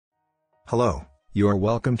Hello, you are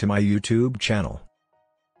welcome to my YouTube channel.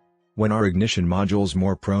 When are ignition modules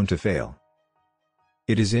more prone to fail?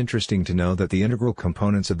 It is interesting to know that the integral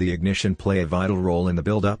components of the ignition play a vital role in the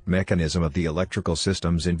build-up mechanism of the electrical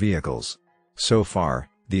systems in vehicles. So far,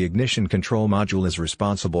 the ignition control module is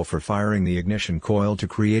responsible for firing the ignition coil to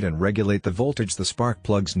create and regulate the voltage the spark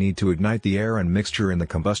plugs need to ignite the air and mixture in the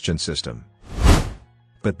combustion system.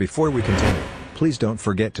 But before we continue, please don't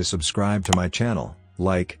forget to subscribe to my channel,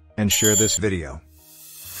 like, and share this video.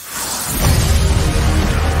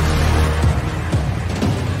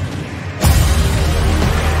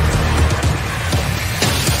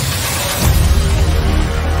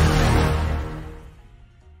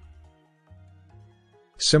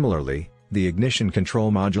 Similarly, the ignition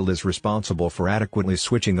control module is responsible for adequately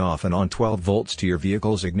switching off and on 12 volts to your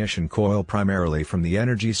vehicle's ignition coil primarily from the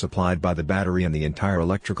energy supplied by the battery and the entire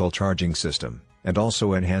electrical charging system, and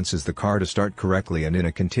also enhances the car to start correctly and in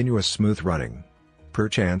a continuous smooth running.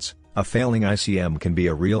 Perchance, a failing ICM can be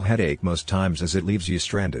a real headache most times as it leaves you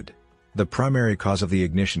stranded. The primary cause of the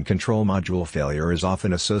ignition control module failure is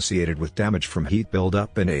often associated with damage from heat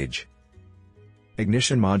buildup and age.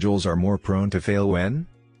 Ignition modules are more prone to fail when?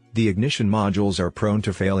 The ignition modules are prone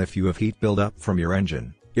to fail if you have heat buildup from your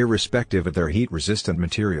engine, irrespective of their heat-resistant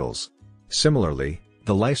materials. Similarly,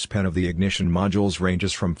 the lifespan of the ignition modules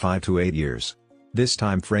ranges from 5 to 8 years. This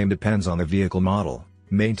time frame depends on the vehicle model,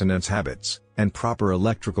 maintenance habits, and proper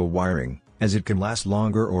electrical wiring, as it can last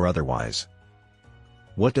longer or otherwise.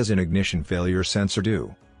 What does an ignition failure sensor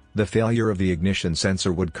do? The failure of the ignition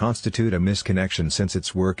sensor would constitute a misconnection since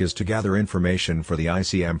its work is to gather information for the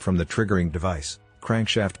ICM from the triggering device,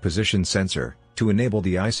 crankshaft position sensor, to enable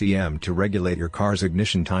the ICM to regulate your car's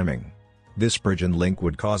ignition timing. This bridge and link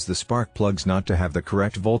would cause the spark plugs not to have the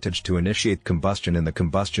correct voltage to initiate combustion in the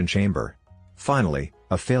combustion chamber. Finally,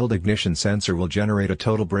 a failed ignition sensor will generate a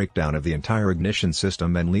total breakdown of the entire ignition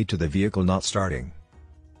system and lead to the vehicle not starting.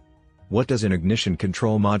 What does an ignition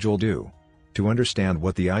control module do? To understand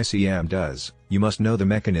what the ICM does, you must know the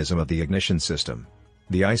mechanism of the ignition system.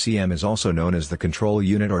 The ICM is also known as the control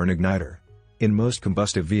unit or an igniter. In most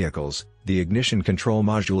combustive vehicles, the ignition control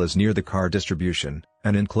module is near the car distribution,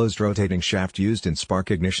 an enclosed rotating shaft used in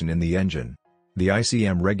spark ignition in the engine. The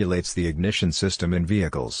ICM regulates the ignition system in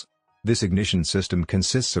vehicles. This ignition system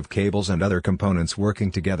consists of cables and other components working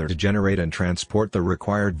together to generate and transport the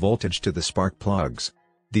required voltage to the spark plugs.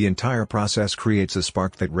 The entire process creates a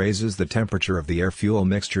spark that raises the temperature of the air-fuel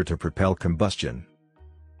mixture to propel combustion.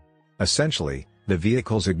 Essentially, the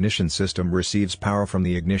vehicle's ignition system receives power from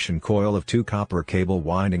the ignition coil of two copper cable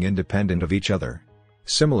winding independent of each other.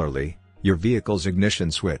 Similarly, your vehicle's ignition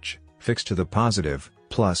switch, fixed to the positive,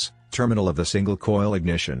 plus, terminal of the single coil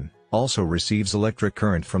ignition, also receives electric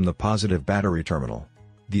current from the positive battery terminal.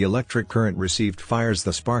 The electric current received fires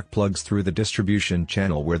the spark plugs through the distribution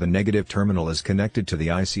channel where the negative terminal is connected to the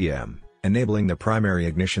ICM, enabling the primary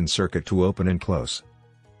ignition circuit to open and close.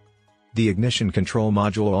 The ignition control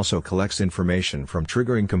module also collects information from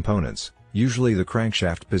triggering components, usually the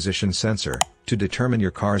crankshaft position sensor, to determine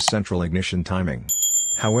your car's central ignition timing.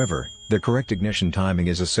 However, the correct ignition timing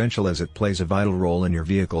is essential as it plays a vital role in your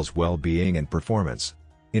vehicle's well-being and performance.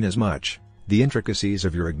 Inasmuch, the intricacies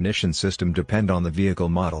of your ignition system depend on the vehicle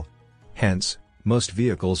model. Hence, most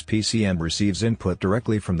vehicles' PCM receives input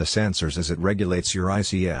directly from the sensors as it regulates your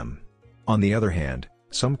ICM. On the other hand,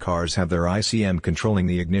 some cars have their ICM controlling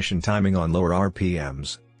the ignition timing on lower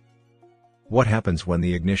RPMs. What happens when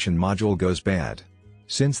the ignition module goes bad?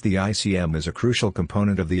 Since the ICM is a crucial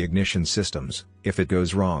component of the ignition systems, if it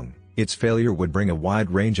goes wrong, its failure would bring a wide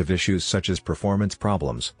range of issues such as performance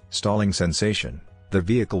problems, stalling sensation, the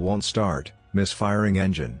vehicle won't start, misfiring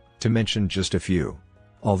engine, to mention just a few.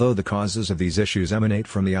 Although the causes of these issues emanate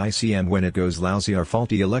from the ICM when it goes lousy are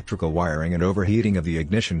faulty electrical wiring and overheating of the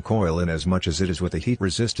ignition coil in as much as it is with a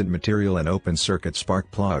heat-resistant material and open-circuit spark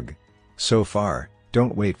plug. So far,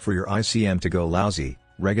 don't wait for your ICM to go lousy,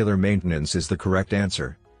 regular maintenance is the correct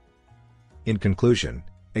answer. In conclusion,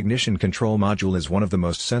 ignition control module is one of the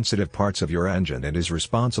most sensitive parts of your engine and is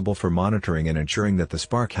responsible for monitoring and ensuring that the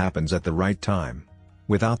spark happens at the right time.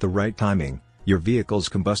 Without the right timing, your vehicle's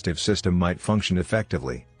combustive system might function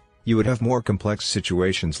effectively. You would have more complex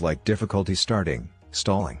situations like difficulty starting,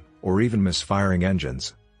 stalling, or even misfiring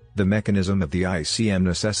engines. The mechanism of the ICM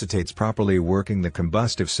necessitates properly working the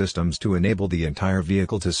combustive systems to enable the entire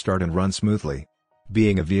vehicle to start and run smoothly.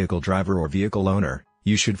 Being a vehicle driver or vehicle owner,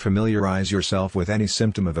 you should familiarize yourself with any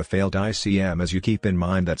symptom of a failed ICM as you keep in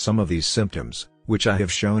mind that some of these symptoms, which I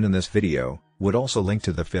have shown in this video, would also link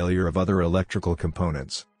to the failure of other electrical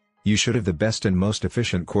components. You should have the best and most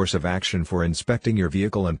efficient course of action for inspecting your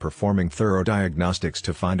vehicle and performing thorough diagnostics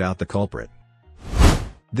to find out the culprit.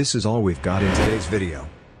 This is all we've got in today's video.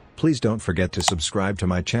 Please don't forget to subscribe to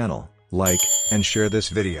my channel, like, and share this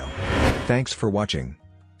video. Thanks for watching.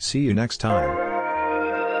 See you next time.